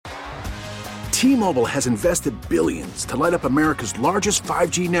T-Mobile has invested billions to light up America's largest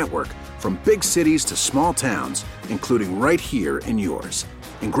 5G network, from big cities to small towns, including right here in yours.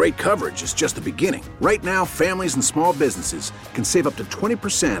 And great coverage is just the beginning. Right now, families and small businesses can save up to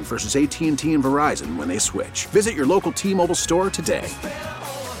 20% versus AT&T and Verizon when they switch. Visit your local T-Mobile store today.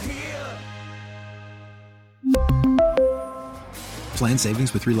 Plan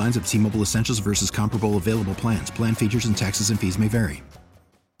savings with 3 lines of T-Mobile Essentials versus comparable available plans. Plan features and taxes and fees may vary.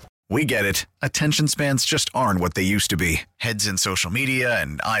 We get it. Attention spans just aren't what they used to be. Heads in social media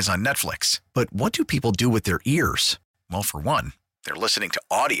and eyes on Netflix. But what do people do with their ears? Well, for one, they're listening to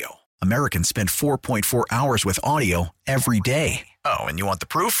audio. Americans spend 4.4 hours with audio every day. Oh, and you want the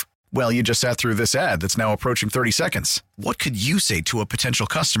proof? Well, you just sat through this ad that's now approaching 30 seconds. What could you say to a potential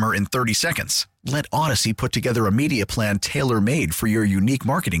customer in 30 seconds? Let Odyssey put together a media plan tailor-made for your unique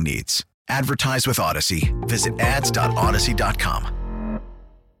marketing needs. Advertise with Odyssey. Visit ads.odyssey.com.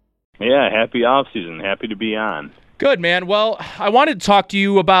 Yeah, happy off season. Happy to be on. Good, man. Well, I wanted to talk to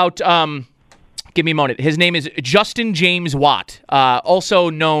you about give me a moment. His name is Justin James Watt, also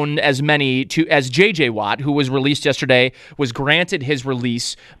known as as J.J. Watt, who was released yesterday, was granted his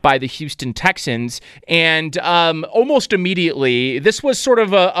release by the Houston Texans. And almost immediately, this was sort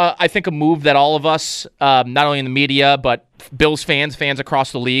of, I think, a move that all of us, not only in the media, but Bills fans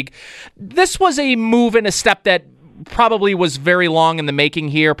across the league, this was a move and a step that probably was very long in the making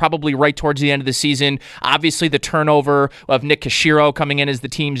here, probably right towards the end of the season. Obviously, the turnover of Nick Cashiro coming in as the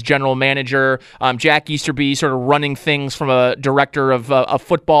team's general manager, Jack Easterby sort of running things from a director of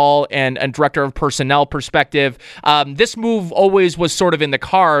football and director of personnel perspective. This move always was sort of in the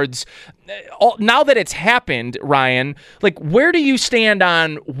cards. Now that it's happened, Ryan, like, where do you stand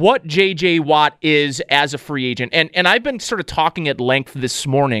on what J.J. Watt is as a free agent? And I've been sort of talking at length this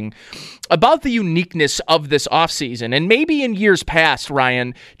morning about the uniqueness of this offseason. And maybe in years past,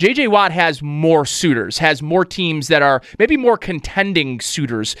 Ryan, J.J. Watt has more suitors, has more teams that are maybe more contending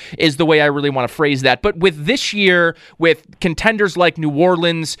suitors is the way I really want to phrase that. But with this year, with contenders like New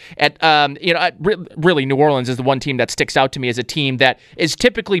Orleans, really New Orleans is the one team that sticks out to me as a team that is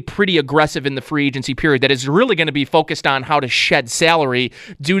typically pretty aggressive in the free agency period, that is really going to be focused on how to shed salary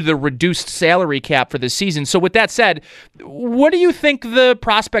due to the reduced salary cap for this season. So with that said, what do you think the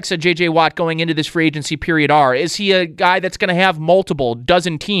prospects of J.J. Watt going into this free agency period are? Is he a guy that's going to have multiple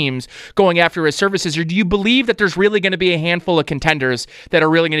dozen teams going after his services, or do you believe that there's really going to be a handful of contenders that are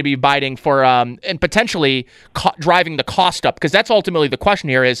really going to be biting for and potentially driving the cost up? Because that's ultimately the question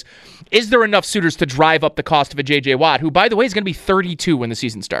here is there enough suitors to drive up the cost of a J.J. Watt, who, by the way, is going to be 32 when the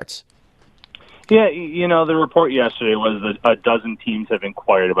season starts? Yeah, the report yesterday was that a dozen teams have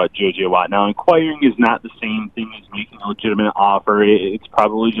inquired about J.J. Watt. Now, inquiring is not the same thing as making a legitimate offer. It's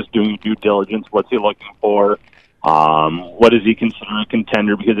probably just doing due diligence. What's he looking for? What does he consider a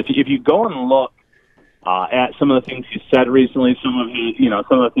contender? Because if you go and look at some of the things he said recently, some of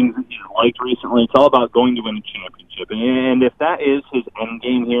the things that he's liked recently, it's all about going to win a championship. And if that is his end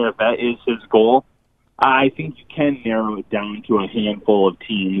game here, if that is his goal, I think you can narrow it down to a handful of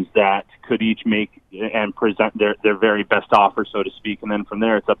teams that could each make and present their very best offer, so to speak. And then from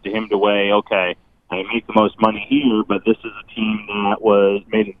there, it's up to him to weigh, okay, I make the most money here, but this is a team that was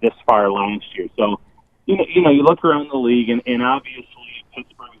made it this far last year. So, you look around the league, and obviously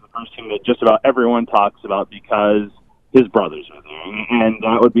Pittsburgh is the first team that just about everyone talks about because his brothers are there. And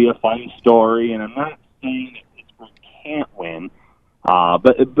that would be a fun story. And I'm not saying that Pittsburgh can't win.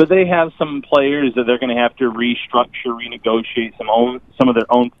 But they have some players that they're going to have to restructure, renegotiate some of their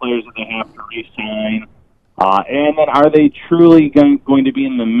own players that they have to re-sign. And then are they truly going to be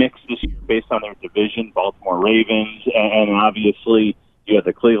in the mix this year based on their division, Baltimore Ravens, and obviously you have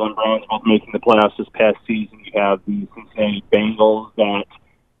the Cleveland Browns both making the playoffs this past season. You have the Cincinnati Bengals that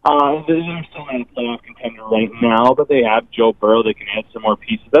they're still not a playoff contender right now, but they have Joe Burrow. They can add some more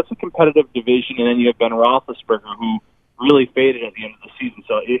pieces. That's a competitive division. And then you have Ben Roethlisberger, who really faded at the end of the season.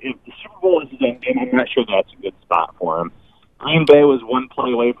 So if the Super Bowl is his end game, I'm not sure that's a good spot for him. Green Bay was one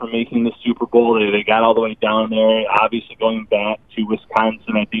play away from making the Super Bowl. They got all the way down there. Obviously, going back to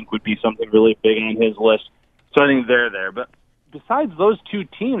Wisconsin, I think, would be something really big on his list. So I think they're there. But besides those two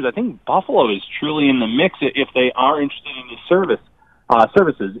teams, I think Buffalo is truly in the mix if they are interested in his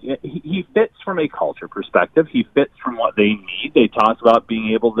services. He fits from a culture perspective. He fits from what they need. They talked about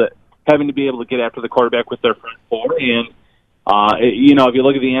having to be able to get after the quarterback with their front four. And, if you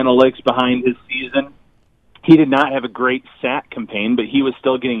look at the analytics behind his season, he did not have a great sack campaign, but he was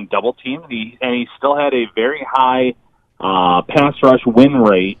still getting double-teamed, and he still had a very high pass rush win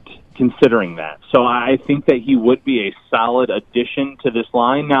rate considering that. So I think that he would be a solid addition to this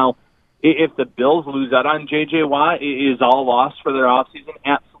line. Now, if the Bills lose out on J.J. Watt, is all lost for their offseason?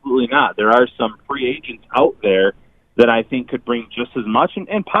 Absolutely absolutely not. There are some free agents out there that I think could bring just as much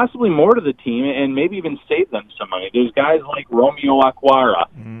and possibly more to the team and maybe even save them some money. There's guys like Romeo Aquara,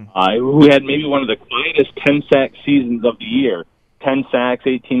 who had maybe one of the quietest 10-sack seasons of the year. 10 sacks,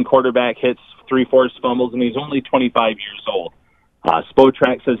 18 quarterback hits, 3 forced fumbles, and he's only 25 years old.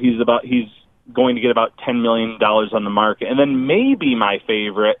 Spotrac says he's going to get about $10 million on the market. And then maybe my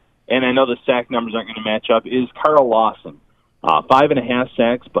favorite, and I know the sack numbers aren't going to match up, is Carl Lawson. 5.5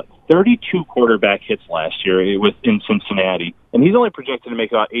 sacks, but 32 quarterback hits last year in Cincinnati. And he's only projected to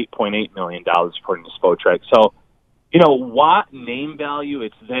make about $8.8 million according to Spotrac. So, Watt name value,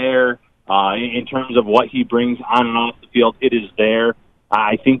 it's there. In terms of what he brings on and off the field, it is there.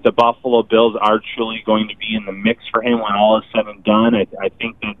 I think the Buffalo Bills are truly going to be in the mix for him when all is said and done. I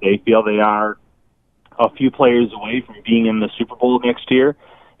think that they feel they are a few players away from being in the Super Bowl next year,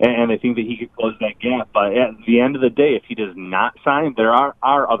 and I think that he could close that gap. But at the end of the day, if he does not sign, there are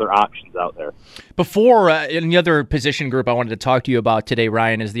other options out there. Before, in the other position group I wanted to talk to you about today,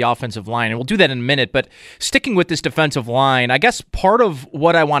 Ryan, is the offensive line, and we'll do that in a minute. But sticking with this defensive line, I guess part of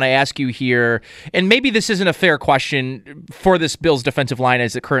what I want to ask you here, and maybe this isn't a fair question for this Bills defensive line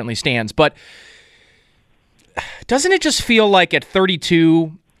as it currently stands, but doesn't it just feel like at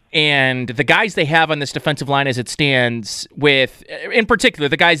 32 and the guys they have on this defensive line as it stands, with, in particular,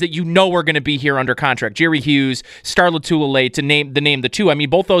 the guys that are going to be here under contract, Jerry Hughes, Star Lotulelei, to name the two. I mean,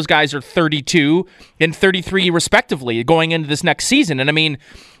 both those guys are 32 and 33 respectively going into this next season. And I mean,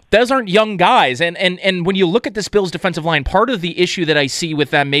 those aren't young guys. And when you look at this Bills defensive line, part of the issue that I see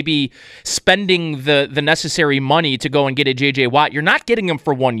with them maybe spending the necessary money to go and get a J.J. Watt, you're not getting him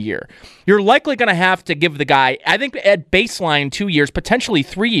for 1 year. You're likely going to have to give the guy, I think, at baseline 2 years, potentially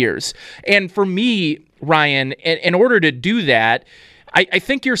 3 years. And for me, Ryan, in order to do that, I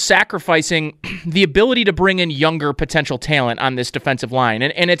think you're sacrificing the ability to bring in younger potential talent on this defensive line.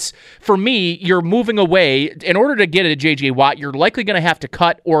 And it's, for me, you're moving away. In order to get a J.J. Watt, you're likely going to have to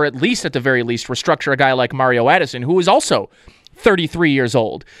cut, or at least at the very least, restructure a guy like Mario Addison, who is also 33 years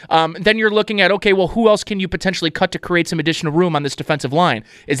old. Then you're looking at, okay, well, who else can you potentially cut to create some additional room on this defensive line?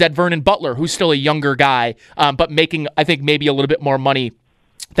 Is that Vernon Butler, who's still a younger guy, but making, I think, maybe a little bit more money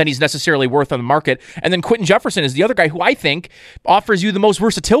than he's necessarily worth on the market? And then Quentin Jefferson is the other guy who I think offers you the most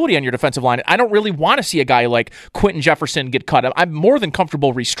versatility on your defensive line. I don't really want to see a guy like Quentin Jefferson get cut. I'm more than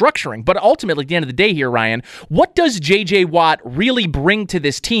comfortable restructuring. But ultimately, at the end of the day here, Ryan, what does J.J. Watt really bring to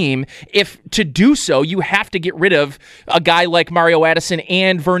this team if, to do so, you have to get rid of a guy like Mario Addison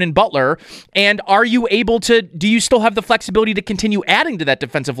and Vernon Butler? And do you still have the flexibility to continue adding to that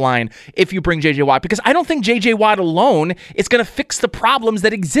defensive line if you bring J.J. Watt? Because I don't think J.J. Watt alone is going to fix the problems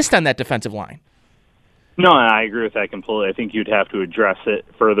that exist on that defensive line. No, I agree with that completely. I think you'd have to address it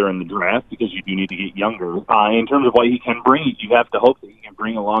further in the draft because you do need to get younger. In terms of what he can bring, you have to hope that he can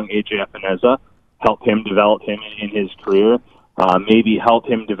bring along A.J. Epineza, help him develop him in his career, maybe help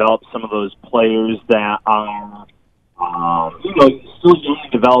him develop some of those players that are, still young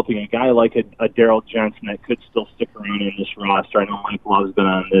developing. A guy like a Daryl Jensen that could still stick around in this roster. I know Mike Love's been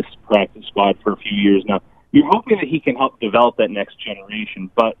on this practice squad for a few years now. You're hoping that he can help develop that next generation,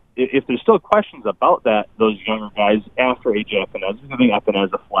 but if there's still questions about those younger guys after A.J. Epineza, I think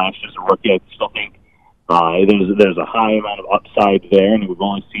Epineza flashed as a rookie. I still think there's a high amount of upside there, and we've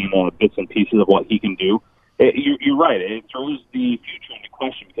only seen bits and pieces of what he can do. You're right. It throws the future into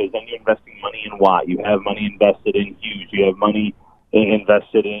question because then you're investing money in Watt. You have money invested in Hughes. You have money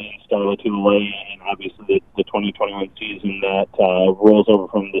invested in Star Lotulelei, and obviously the 2021 season that rolls over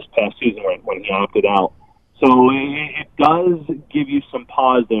from this past season when he opted out. So it does give you some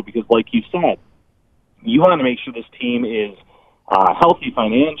pause there because, like you said, you want to make sure this team is healthy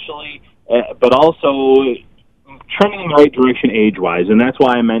financially, but also trending in the right direction age-wise. And that's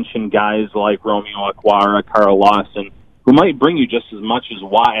why I mentioned guys like Romeo Aquara, Carl Lawson, who might bring you just as much as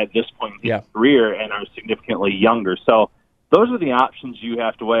Watt at this point in his career and are significantly younger. So those are the options you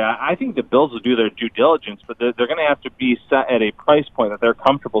have to weigh. I think the Bills will do their due diligence, but they're going to have to be set at a price point that they're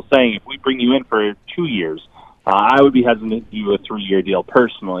comfortable saying, if we bring you in for 2 years, I would be hesitant to do a 3-year deal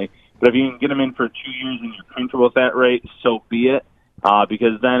personally. But if you can get them in for 2 years and you're comfortable with that rate, so be it.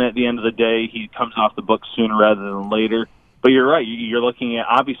 Because then at the end of the day, he comes off the books sooner rather than later. But you're right. You're looking at,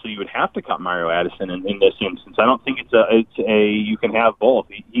 obviously, you would have to cut Mario Addison in this instance. I don't think it's a you can have both.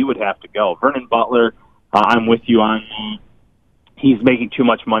 He would have to go. Vernon Butler, I'm with you on. He's making too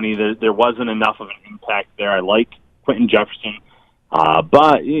much money. There wasn't enough of an impact there. I like Quentin Jefferson.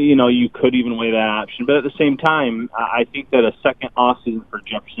 But, you could even weigh that option. But at the same time, I think that a second offseason for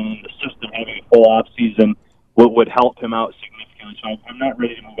Jefferson in the system, having a full offseason, would help him out significantly. So I'm not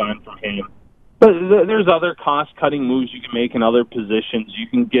ready to move on from him But there's other cost-cutting moves you can make in other positions. You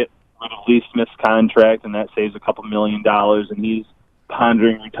can get rid of Lee Smith's contract, and that saves a couple $1 million, and he's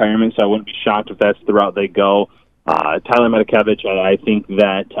pondering retirement, so I wouldn't be shocked if that's the route they go. Tyler Matakevich, I think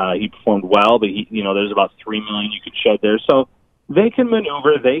that he performed well, but there's about $3 million you could shed there. So they can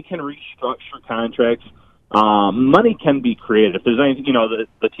maneuver, they can restructure contracts. Money can be created. If there's anything,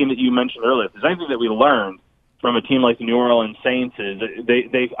 the team that you mentioned earlier, if there's anything that we learned from a team like the New Orleans Saints is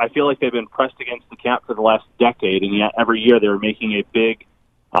I feel like they've been pressed against the cap for the last decade, and yet every year they're making a big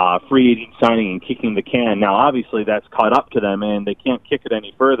free agent signing and kicking the can. Now, obviously, that's caught up to them, and they can't kick it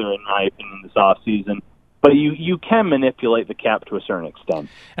any further, in my opinion, this offseason. But you can manipulate the cap to a certain extent.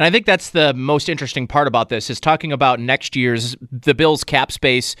 And I think that's the most interesting part about this, is talking about next year's, the Bills' cap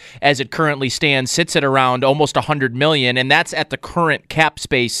space as it currently stands sits at around almost $100 million, and that's at the current cap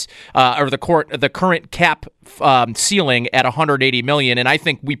space, or the current cap ceiling at $180 million. And I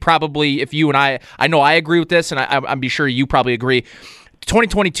think we probably, if you and I know I agree with this, and I'm sure you probably agree,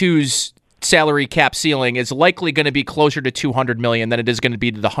 2022's salary cap ceiling is likely going to be closer to $200 million than it is going to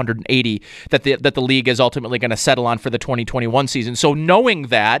be to the $180 that the league is ultimately going to settle on for the 2021 season. So knowing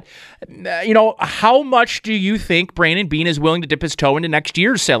that, how much do you think Brandon Beane is willing to dip his toe into next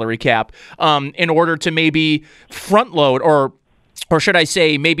year's salary cap in order to maybe front load or should I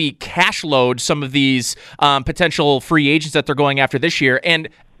say maybe cash load some of these potential free agents that they're going after this year? And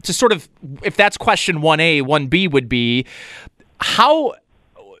to sort of, if that's question 1A, 1B would be how.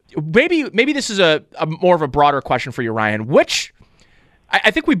 Maybe this is a more of a broader question for you, Ryan. I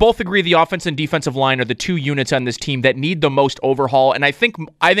think we both agree the offense and defensive line are the two units on this team that need the most overhaul, and I think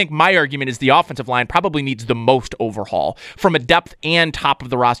my argument is the offensive line probably needs the most overhaul from a depth and top of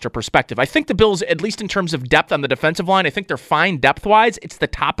the roster perspective. I think the Bills, at least in terms of depth on the defensive line, I think they're fine depth-wise. It's the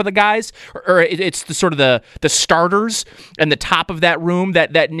top of the guys, or it's the sort of the starters and the top of that room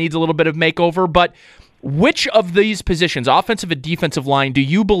that needs a little bit of makeover, but which of these positions, offensive and defensive line, do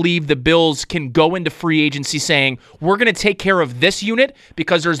you believe the Bills can go into free agency saying, we're going to take care of this unit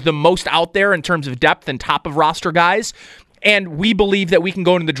because there's the most out there in terms of depth and top of roster guys, and we believe that we can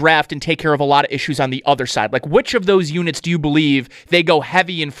go into the draft and take care of a lot of issues on the other side? Like, which of those units do you believe they go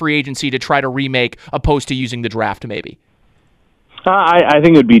heavy in free agency to try to remake opposed to using the draft maybe? I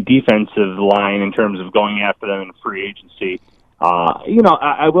think it would be defensive line in terms of going after them in free agency.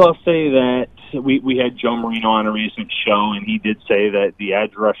 I will say that we had Joe Marino on a recent show, and he did say that the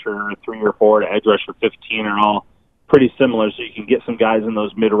edge rusher 3 or 4 to edge rusher 15 are all pretty similar, so you can get some guys in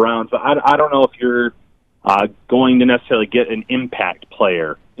those mid rounds. But I don't know if you're going to necessarily get an impact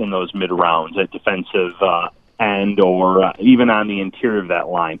player in those mid rounds at defensive end or even on the interior of that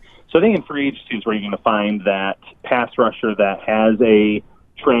line. So I think in free agency is where you're going to find that pass rusher that has a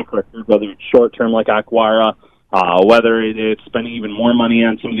track record, whether it's short term like Aguara, whether it's spending even more money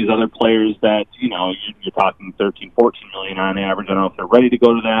on some of these other players that, you're talking $13, $14 million on average. I don't know if they're ready to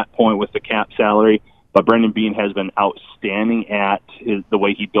go to that point with the cap salary, but Brandon Beane has been outstanding at the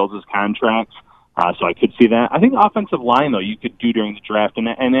way he builds his contracts. So I could see that. I think offensive line, though, you could do during the draft.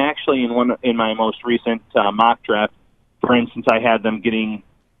 And actually in my most recent mock draft, for instance, I had them getting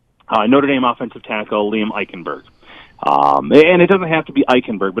Notre Dame offensive tackle Liam Eichenberg. And it doesn't have to be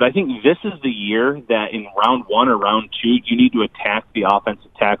Eichenberg, but I think this is the year that in round 1 or round 2, you need to attack the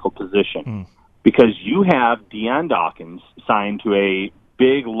offensive tackle position because you have Deion Dawkins signed to a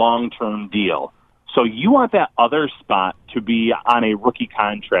big long-term deal. So you want that other spot to be on a rookie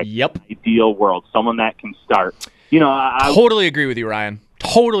contract. Yep. In an ideal world, someone that can start. I totally agree with you, Ryan.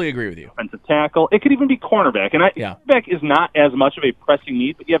 Totally agree with you. Offensive tackle. It could even be cornerback. And cornerback is not as much of a pressing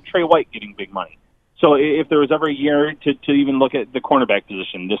need, but you have Trey White getting big money. So if there was ever a year to even look at the cornerback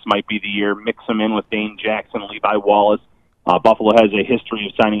position, this might be the year. Mix them in with Dane Jackson, Levi Wallace. Buffalo has a history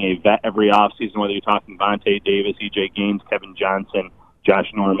of signing a vet every offseason, whether you're talking Vontae Davis, E.J. Gaines, Kevin Johnson,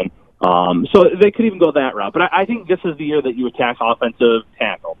 Josh Norman. So they could even go that route. But I think this is the year that you attack offensive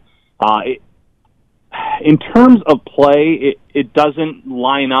tackle. In terms of play, it doesn't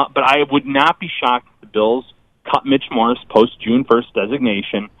line up, but I would not be shocked if the Bills cut Mitch Morse post-June 1st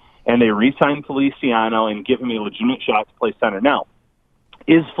designation, and they re-sign Feliciano and give him a legitimate shot to play center. Now,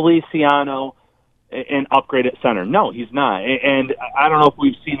 is Feliciano an upgrade at center? No, he's not. And I don't know if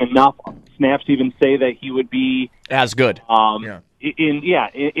we've seen enough snaps to even say that he would be as good. In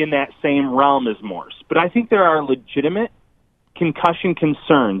that same realm as Morse. But I think there are legitimate concussion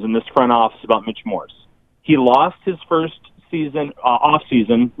concerns in this front office about Mitch Morse. He lost his first season,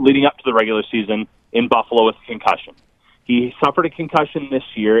 off-season, leading up to the regular season in Buffalo with a concussion. He suffered a concussion this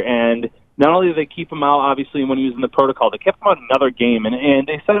year, and not only did they keep him out, obviously, when he was in the protocol, they kept him out another game, and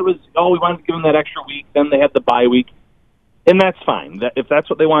they said it was, we wanted to give him that extra week. Then they had the bye week. And that's fine. If that's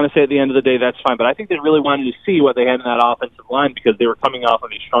what they want to say at the end of the day, that's fine. But I think they really wanted to see what they had in that offensive line because they were coming off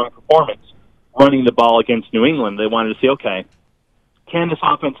of a strong performance running the ball against New England. They wanted to see, okay, can this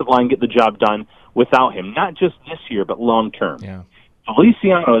offensive line get the job done without him? Not just this year, but long term. Yeah.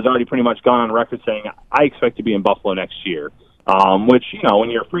 Feliciano has already pretty much gone on record saying, I expect to be in Buffalo next year. Which, when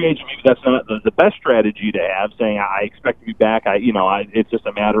you're a free agent, maybe that's not the best strategy to have, saying, I expect to be back. It's just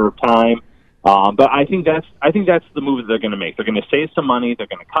a matter of time. But I think that's the move that they're going to make. They're going to save some money. They're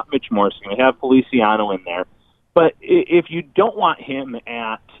going to cut Mitch Morse. They're going to have Feliciano in there. But if you don't want him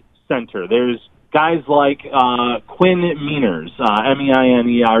at center, there's guys like Quinn Meinerz, Meinerz. I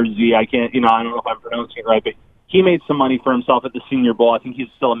don't know if I'm pronouncing it right, but he made some money for himself at the Senior Bowl. I think he's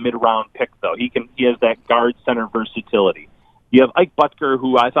still a mid-round pick, though. He has that guard center versatility. You have Ike Butker,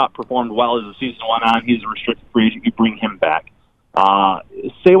 who I thought performed well as the season went on. He's a restricted free agent. You bring him back.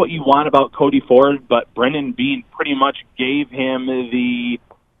 Say what you want about Cody Ford, but Brendan Bean pretty much gave him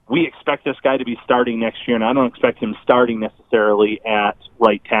we expect this guy to be starting next year, and I don't expect him starting necessarily at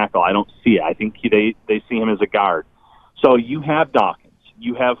right tackle. I don't see it. I think they see him as a guard. So you have Dawkins.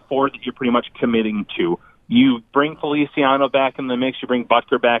 You have Ford that you're pretty much committing to. You bring Feliciano back in the mix. You bring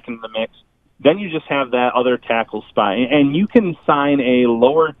Butker back in the mix. Then you just have that other tackle spot. And you can sign a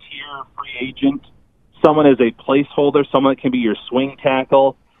lower-tier free agent, someone as a placeholder, someone that can be your swing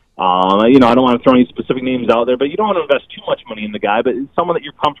tackle. I don't want to throw any specific names out there, but you don't want to invest too much money in the guy, but someone that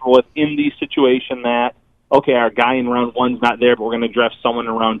you're comfortable with in the situation that, okay, our guy in round one's not there, but we're going to draft someone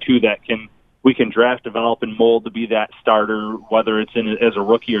in round two that we can draft, develop, and mold to be that starter, whether it's as a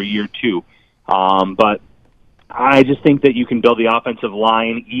rookie or year two. But I just think that you can build the offensive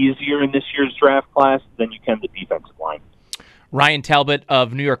line easier in this year's draft class than you can the defensive line. Ryan Talbot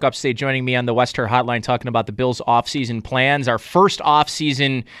of New York Upstate joining me on the West Her Hotline talking about the Bills' offseason plans. Our first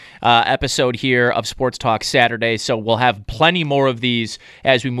offseason episode here of Sports Talk Saturday, so we'll have plenty more of these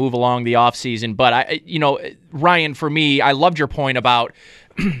as we move along the offseason. But, Ryan, for me, I loved your point about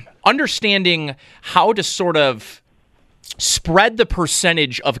understanding how to sort of spread the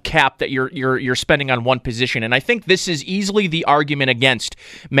percentage of cap that you're spending on one position. And I think this is easily the argument against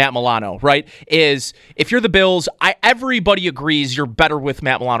Matt Milano, right? Is if you're the Bills, everybody agrees you're better with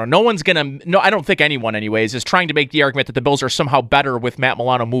Matt Milano. I don't think anyone anyways is trying to make the argument that the Bills are somehow better with Matt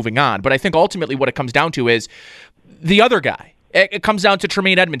Milano moving on. But I think ultimately what it comes down to is the other guy. It comes down to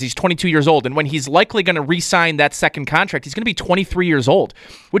Tremaine Edmunds. He's 22 years old, and when he's likely going to re-sign that second contract, he's going to be 23 years old,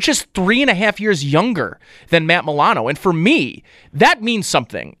 which is 3.5 years younger than Matt Milano. And for me, that means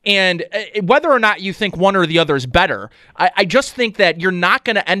something. And whether or not you think one or the other is better, I just think that you're not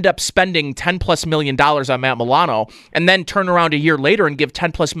going to end up spending $10+ million on Matt Milano and then turn around a year later and give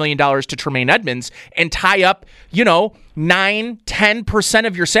 $10+ million to Tremaine Edmunds and tie up, 9-10%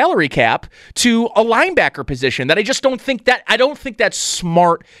 of your salary cap to a linebacker position. That I don't think that's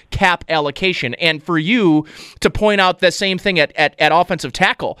smart cap allocation. And for you to point out the same thing at offensive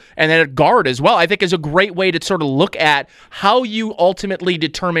tackle and then at guard as well, I think is a great way to sort of look at how you ultimately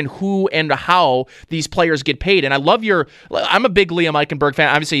determine who and how these players get paid. And I'm a big Liam Eichenberg fan.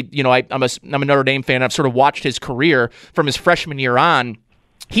 Obviously, I'm a Notre Dame fan. I've sort of watched his career from his freshman year on.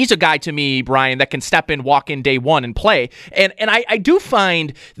 He's a guy to me, Brian, that can step in, walk in day one and play. And I do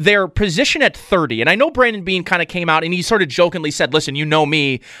find their position at 30, and I know Brandon Beane kind of came out and he sort of jokingly said, listen, you know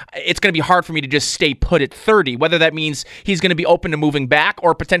me, it's going to be hard for me to just stay put at 30, whether that means he's going to be open to moving back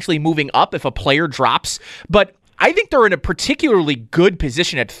or potentially moving up if a player drops. But I think they're in a particularly good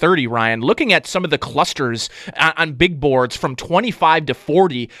position at 30, Ryan, looking at some of the clusters on big boards from 25 to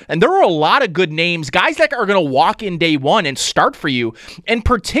 40. And there are a lot of good names, guys that are going to walk in day one and start for you, in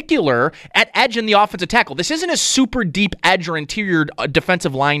particular at edge in the offensive tackle. This isn't a super deep edge or interior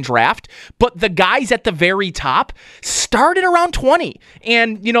defensive line draft, but the guys at the very top started around 20.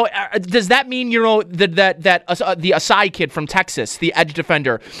 And, does that mean, that the Asai kid from Texas, the edge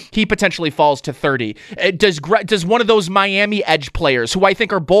defender, he potentially falls to 30? Does one of those Miami edge players, who I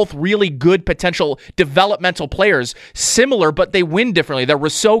think are both really good potential developmental players, similar, but they win differently, the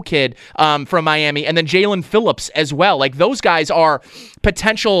Rousseau kid from Miami, and then Jalen Phillips as well. Like, those guys are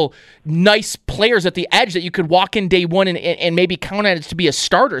potential nice players at the edge that you could walk in day one and maybe count on it to be a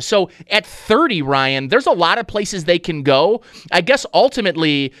starter. So at 30, Ryan, there's a lot of places they can go. I guess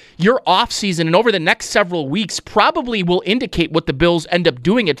ultimately your offseason and over the next several weeks probably will indicate what the Bills end up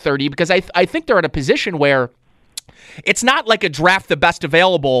doing at 30, because I think they're at a position where it's not like a draft the best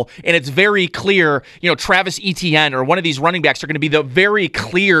available and it's very clear, Travis Etienne or one of these running backs are going to be the very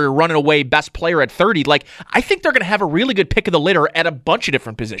clear running away best player at 30. Like, I think they're going to have a really good pick of the litter at a bunch of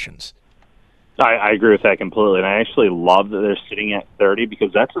different positions. I agree with that completely, and I actually love that they're sitting at 30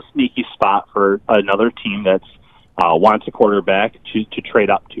 because that's a sneaky spot for another team that's wants a quarterback to trade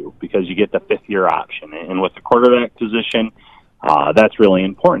up to because you get the fifth-year option. And with the quarterback position, that's really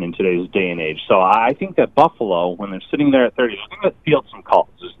important in today's day and age. So I think that Buffalo, when they're sitting there at 30, they're going to field some calls.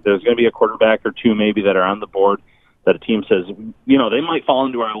 There's going to be a quarterback or two maybe that are on the board that a team says, they might fall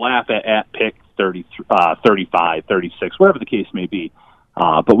into our lap at pick 30, 35, 36, whatever the case may be.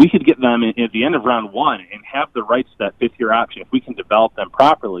 But we could get them at the end of round one and have the rights to that fifth-year option. If we can develop them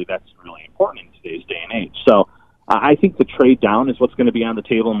properly, that's really important in today's day and age. So I think the trade down is what's going to be on the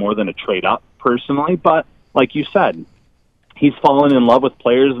table more than a trade up, personally. But like you said, he's fallen in love with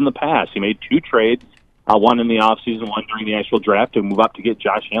players in the past. He made 2 trades, one in the offseason, one during the actual draft, to move up to get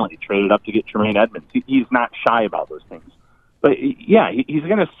Josh Allen. He traded up to get Tremaine Edmonds. He's not shy about those things. But, yeah, he's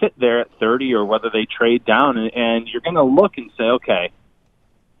going to sit there at 30 or whether they trade down, and you're going to look and say, okay,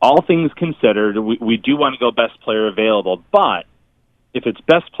 all things considered, we do want to go best player available, but if it's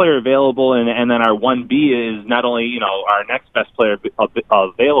best player available and then our 1B is not only, our next best player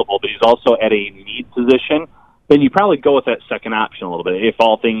available, but he's also at a need position, then you probably go with that second option a little bit if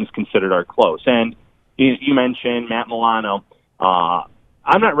all things considered are close. And you mentioned Matt Milano.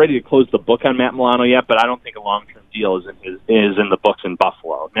 I'm not ready to close the book on Matt Milano yet, but I don't think a long-term deal is in the books in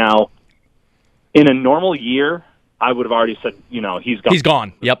Buffalo. Now, in a normal year, I would have already said, he's gone. He's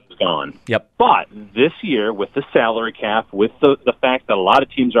gone. Yep. He's gone. Yep. But this year, with the salary cap, with the fact that a lot of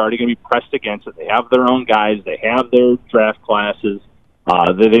teams are already going to be pressed against it, they have their own guys, they have their draft classes,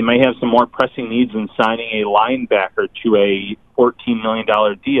 they may have some more pressing needs in signing a linebacker to a $14 million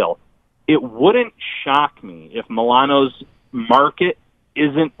deal. It wouldn't shock me if Milano's market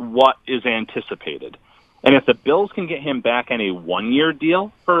isn't what is anticipated. And if the Bills can get him back on a one-year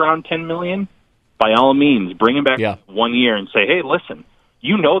deal for around $10 million, by all means, bring him back 1 year and say, hey, listen,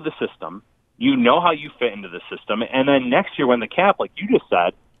 you know the system. You know how you fit into the system. And then next year when the cap, like you just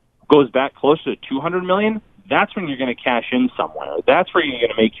said, goes back closer to $200 million, that's when you're going to cash in somewhere. That's where you're going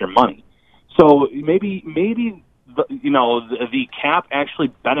to make your money. So maybe the cap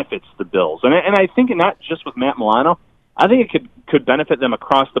actually benefits the Bills. And I think not just with Matt Milano. I think it could benefit them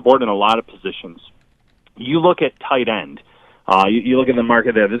across the board in a lot of positions. You look at tight end. You look at the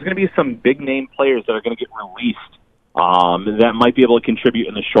market there. There's going to be some big-name players that are going to get released that might be able to contribute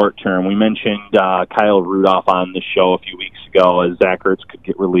in the short term. We mentioned Kyle Rudolph on the show a few weeks ago as Zach Ertz could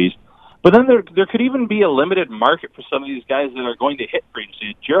get released. But then there could even be a limited market for some of these guys that are going to hit free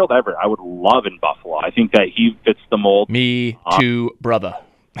agency. Gerald Everett, I would love in Buffalo. I think that he fits the mold. Me too, brother.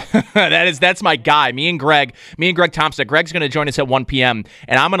 That's my guy. Me and Greg Thompson. Greg's going to join us at 1 p.m.,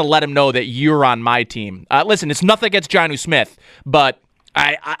 and I'm going to let him know that you're on my team. Listen, it's nothing against Jonnu Smith, but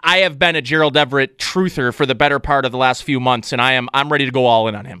I have been a Gerald Everett truther for the better part of the last few months, and I'm ready to go all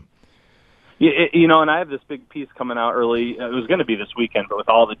in on him. And I have this big piece coming out early. It was going to be this weekend, but with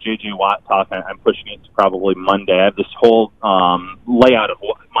all the J.J. Watt talk, I'm pushing it to probably Monday. I have this whole layout of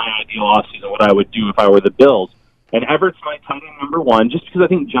my ideal offseason, what I would do if I were the Bills. And Everett's my tight end number one, just because I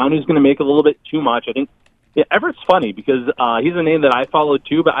think Jonnu's going to make a little bit too much. I think Everett's funny because he's a name that I followed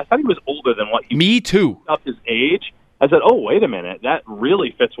too, but I thought he was older than what he Me too. Up his age. I said, oh, wait a minute. That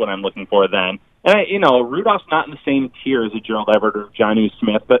really fits what I'm looking for then. And, Rudolph's not in the same tier as a Gerald Everett or Jonnu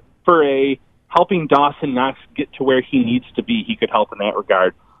Smith, but for helping Dawson Knox get to where he needs to be, he could help in that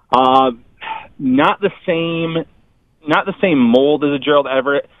regard. Not the same mold as a Gerald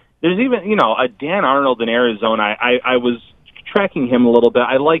Everett. There's even, a Dan Arnold in Arizona. I was tracking him a little bit.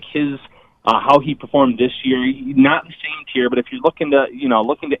 I like his how he performed this year. Not the same tier, but if you're looking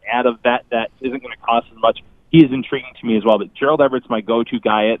to add of that isn't going to cost as much, he is intriguing to me as well. But Gerald Everett's my go-to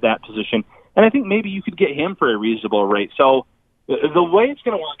guy at that position, and I think maybe you could get him for a reasonable rate. So the way it's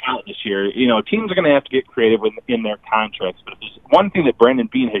going to work out this year, teams are going to have to get creative in their contracts. But if there's one thing that Brandon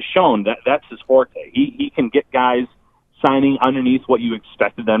Beane has shown, that's his forte. He can get guys signing underneath what you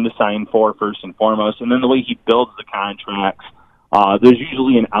expected them to sign for, first and foremost, and then the way he builds the contracts. There's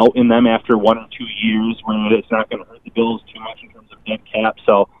usually an out in them after 1 or 2 years where it's not going to hurt the Bills too much in terms of dead cap.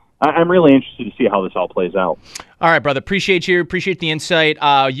 So I'm really interested to see how this all plays out. All right, brother. Appreciate you. Appreciate the insight.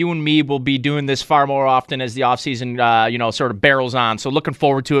 You and me will be doing this far more often as the offseason, sort of barrels on. So looking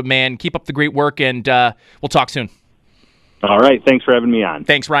forward to it, man. Keep up the great work, and we'll talk soon. All right. Thanks for having me on.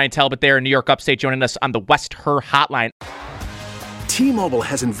 Thanks, Ryan Talbot there in New York Upstate, joining us on the West Her Hotline. T-Mobile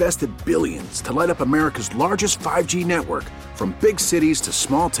has invested billions to light up America's largest 5G network, from big cities to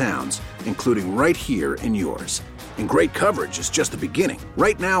small towns, including right here in yours. And great coverage is just the beginning.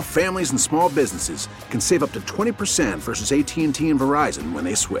 Right now, families and small businesses can save up to 20% versus AT&T and Verizon when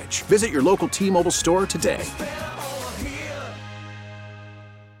they switch. Visit your local T-Mobile store today.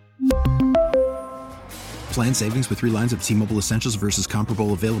 Plan savings with 3 lines of T-Mobile Essentials versus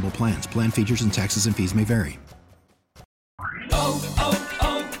comparable available plans. Plan features and taxes and fees may vary.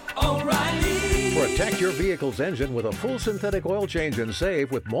 vehicle's engine with a full synthetic oil change and save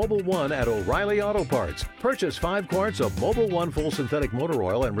with Mobil 1 at O'Reilly Auto Parts. Purchase 5 quarts of Mobil 1 full synthetic motor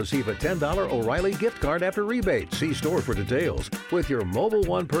oil and receive a $10 O'Reilly gift card after rebate. See store for details. With your Mobil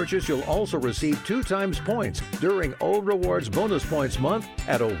 1 purchase, you'll also receive 2 times points during O Rewards Bonus Points Month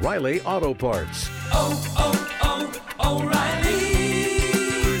at O'Reilly Auto Parts. O'Reilly.